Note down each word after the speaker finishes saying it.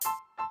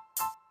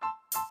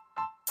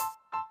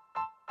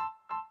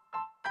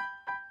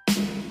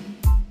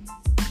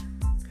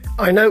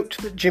I note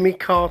that Jimmy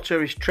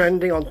Carter is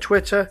trending on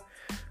Twitter.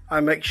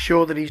 I make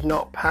sure that he's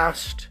not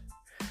passed.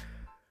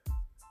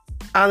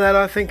 And then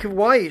I think of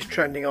why he's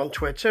trending on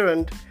Twitter,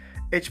 and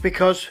it's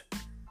because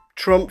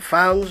Trump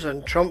fans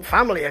and Trump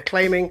family are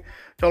claiming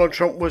Donald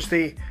Trump was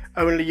the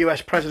only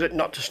US president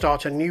not to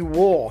start a new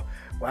war.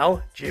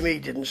 Well, Jimmy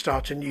didn't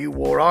start a new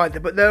war either,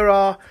 but there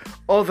are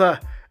other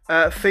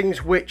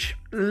things which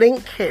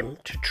link him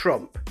to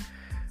Trump.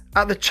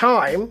 At the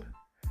time,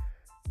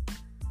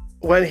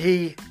 when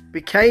he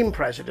became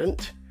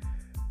president,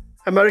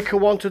 America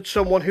wanted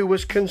someone who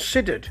was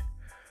considered,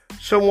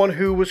 someone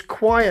who was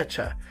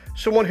quieter,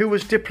 someone who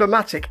was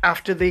diplomatic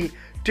after the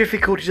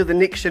difficulties of the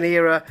Nixon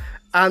era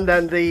and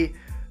then the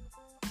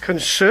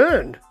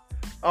concern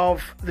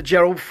of the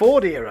Gerald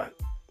Ford era.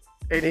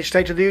 In his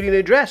State of the Union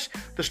address,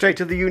 the State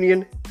of the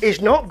Union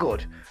is not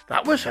good.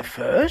 That was a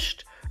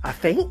first, I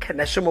think,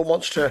 unless someone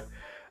wants to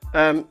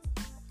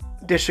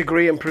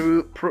disagree and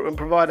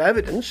provide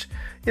evidence.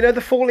 You know, the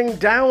falling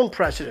down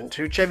president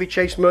who Chevy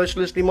Chase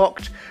mercilessly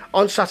mocked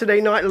on Saturday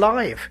Night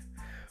Live.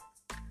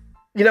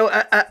 You know,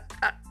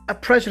 a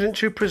president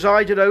who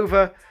presided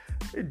over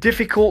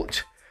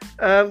difficult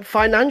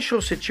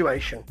financial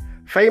situation.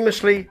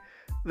 Famously,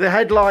 the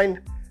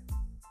headline,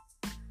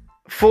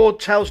 Ford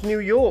tells New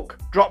York,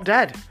 drop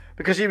dead,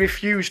 because he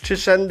refused to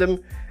send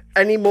them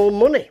any more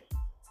money.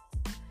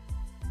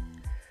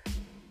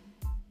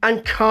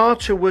 And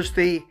Carter was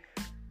the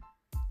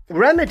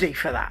remedy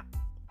for that.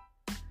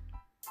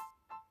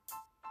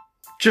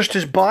 Just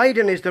as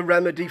Biden is the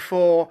remedy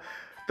for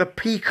the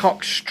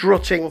peacock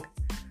strutting,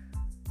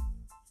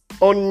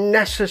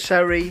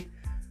 unnecessary,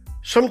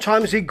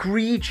 sometimes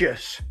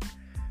egregious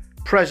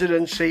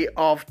presidency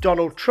of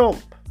Donald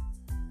Trump.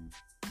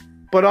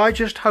 But I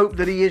just hope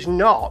that he is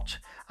not,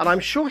 and I'm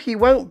sure he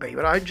won't be,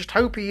 but I just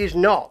hope he is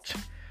not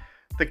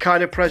the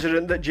kind of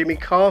president that Jimmy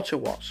Carter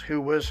was,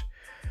 who was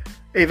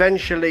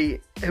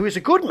eventually, who is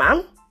a good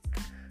man,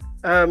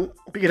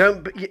 but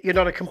you're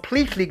not a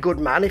completely good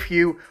man if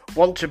you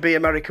want to be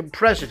American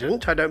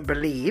president, I don't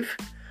believe.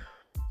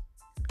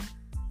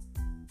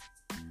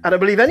 I don't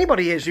believe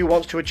anybody is who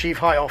wants to achieve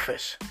high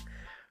office.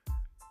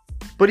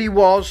 But he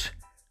was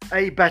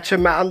a better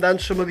man than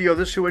some of the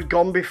others who had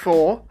gone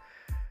before,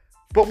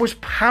 but was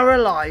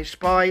paralysed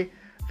by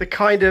the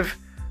kind of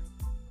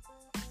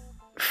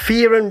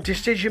fear and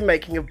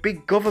decision-making of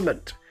big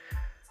government.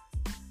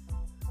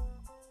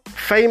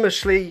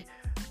 Famously,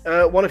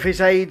 one of his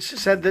aides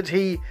said that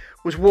he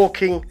was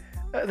walking,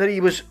 that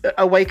he was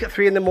awake at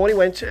 3 a.m,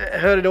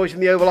 heard a noise in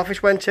the Oval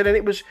Office, went in, and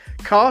it was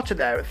Carter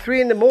there at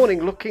 3 a.m.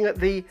 looking at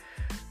the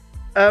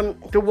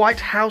White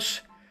House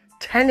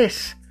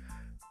tennis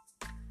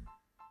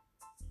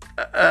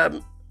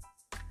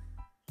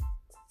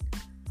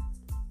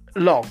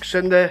logs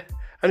and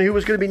who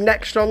was going to be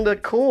next on the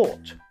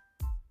court.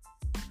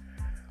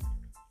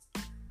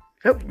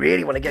 I don't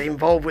really want to get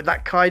involved with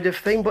that kind of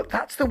thing, but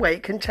that's the way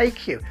it can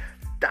take you.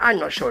 I'm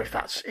not sure if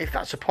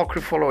that's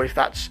apocryphal or if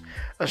that's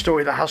a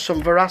story that has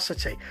some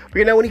veracity. But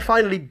you know, when he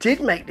finally did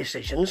make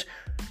decisions,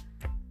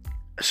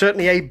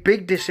 certainly a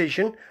big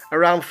decision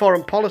around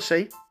foreign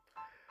policy,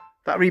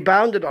 that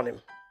rebounded on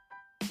him.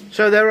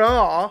 So there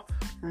are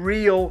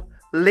real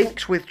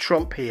links with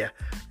Trump here.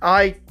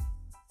 I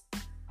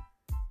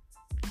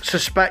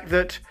suspect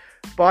that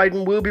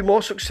Biden will be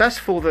more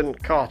successful than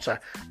Carter.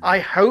 I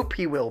hope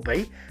he will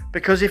be,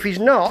 because if he's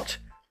not,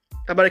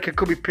 America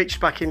could be pitched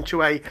back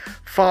into a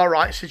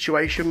far-right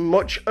situation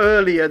much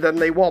earlier than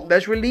they want.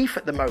 There's relief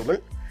at the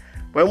moment.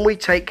 When we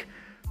take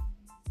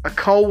a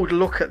cold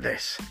look at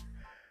this,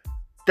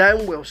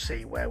 then we'll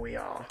see where we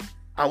are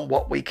and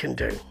what we can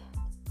do.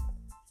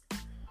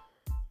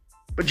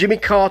 But Jimmy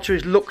Carter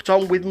is looked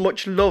on with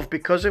much love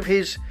because of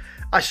his,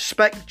 I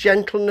suspect,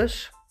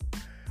 gentleness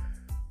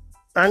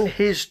and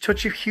his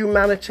touch of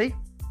humanity.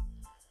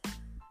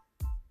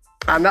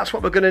 And that's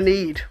what we're going to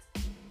need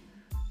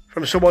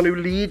from someone who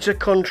leads a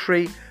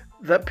country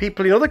that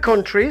people in other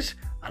countries,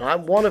 and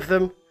I'm one of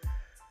them,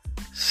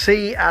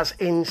 see as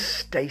in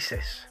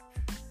stasis.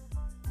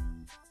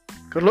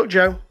 Good luck,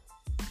 Joe.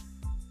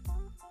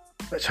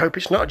 Let's hope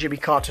it's not a Jimmy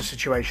Carter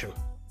situation.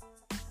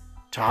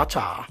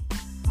 Ta-ta.